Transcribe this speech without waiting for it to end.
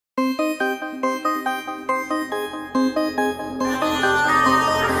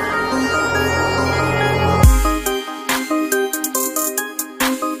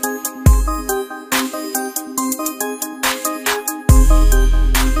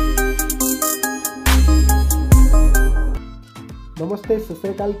नमस्ते,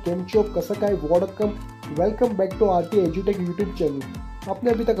 सस्काल, केम छो, कसं काय, वॉडकम, welcome back to RT एजुटेक YouTube channel.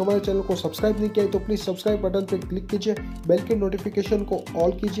 आपने अभी तक हमारे चैनल को सब्सक्राइब नहीं किया है तो प्लीज़ सब्सक्राइब बटन पर क्लिक कीजिए, बेल के नोटिफिकेशन को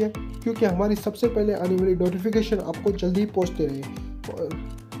ऑल कीजिए क्योंकि हमारी सबसे पहले आने वाली नोटिफिकेशन आपको जल्दी ही पहुँचते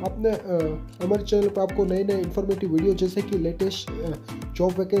रहे। आपने हमारे चैनल पर आपको नए नए इन्फॉर्मेटिव वीडियो जैसे कि latest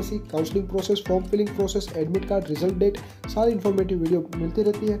job vacancy, counselling process, form filling process, admit card, result date, सारी इन्फॉर्मेटिव वीडियो मिलती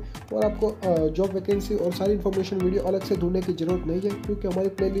रहती है। और आपको जॉब वैकेंसी और सारी इन्फॉर्मेशन वीडियो अलग से ढूंढने की ज़रूरत नहीं है क्योंकि हमारी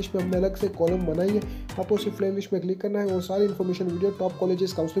प्लेलिस्ट में हमने अलग से कॉलम बनाई है। आपको सिर्फ प्लेलिस्ट में क्लिक करना है और सारी information video, top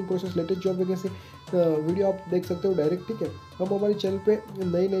colleges, counselling process, latest job vacancy video आप देख सकते हो डायरेक्ट। ठीक है, हम हमारे चैनल पर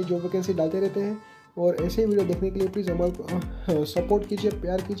नई नई जॉब वैकेंसी डालते रहते हैं और ऐसे ही वीडियो देखने के लिए प्लीज़ हमारे सपोर्ट कीजिए,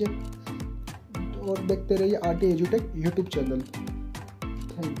 प्यार कीजिए और देखते रहिए RT एजुटेक YouTube channel.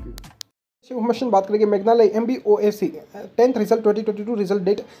 Thank you. Information बात करेंगे मेघनालय MBOSE 10th result 2022 result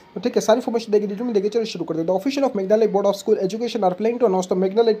date. ठीक है, सारी इन्फॉर्मेशन देगी डिटेल में देगी। चलो शुरू करते हैं। The official of मेघनालय board of school education are planning to announce the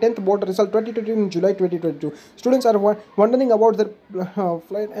मेघनालय 10th board result 2022 in July 2022. Students are wondering about their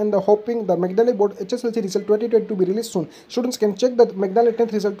flight and hoping the Meghalaya board SSLC result 2022 be released soon. Students can check the Meghalaya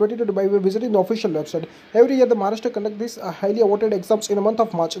 10th result 2022 by visiting the official website. Every year the Maharashtra conduct these highly awarded exams in the month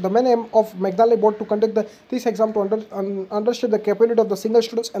of March. The main aim of Meghalaya board to conduct this exam to understand the capability of the single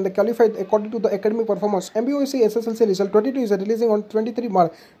students and the qualified according to the academic performance. MBOSE SSLC result 22 is releasing on 23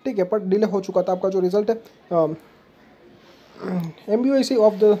 मार्च। ठीक है, पर delay हो चुका था आपका जो result है। MBOSE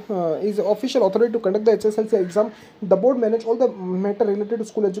of the is official authority to conduct the SSLC exam. The board manage all the matter related to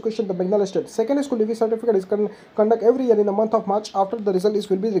school education. The Meghalaya state second school leaving certificate is conduct every year in the month of March after the result is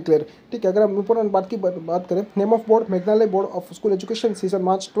will be declared. ठीक है, अगर हम important बात करें, name of board मेघनालय board of school education season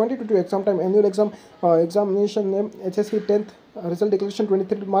March 2022 exam time annual examination name HSC 10th result declaration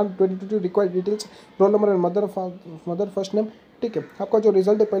 23 March 2022 required details roll number and mother first name. ठीक है, आपका जो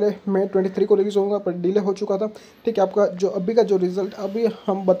रिजल्ट है पहले मई 23 को रिलीज होगा पर डिले हो चुका था। ठीक है, आपका जो अभी का जो रिजल्ट अभी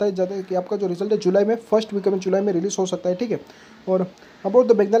हम बताए जाते हैं कि आपका जो रिजल्ट है जुलाई में फर्स्ट वीक में जुलाई में रिलीज हो सकता है। ठीक है, और about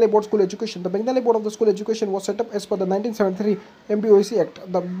the Meghalaya board school education, the Meghalaya board of the school education was set up as per the 1973 MBOSE Act.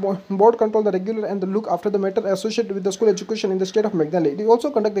 The board control the regular and the look after the matter associated with the school education in the state of Meghalaya. It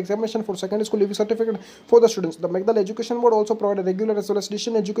also conduct the examination for secondary school leaving certificate for the students. The Meghalaya education board also provide regular as well as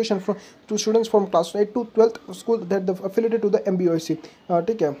distance education to students from class 8 to 12th school that are affiliated to the MBOSE.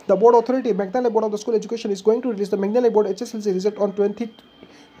 ठीक है, the board authority Meghalaya board of the school education is going to release the Meghalaya board HSLC result on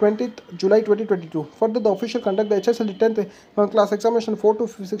 20th July 2022. Further, the official conduct the HSLC 10th class examination 4 to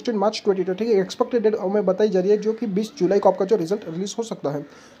 16 March 2022. ठीक है, expected date हमें बताई जा रही है जो कि 20 जुलाई को आपका जो रिजल्ट रिलीज हो सकता है।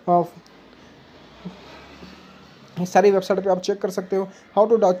 सारी वेबसाइट पे आप चेक कर सकते हो। How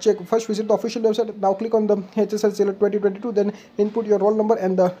to check, first visit the official website, now click on the HSLC 2022, then input your roll number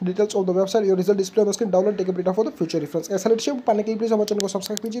and the details of the website, your result display on the screen, download take a print for the future reference. SSLC पाने के लिए please हमारे channel को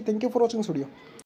subscribe कीजिए। Thank you for watching video.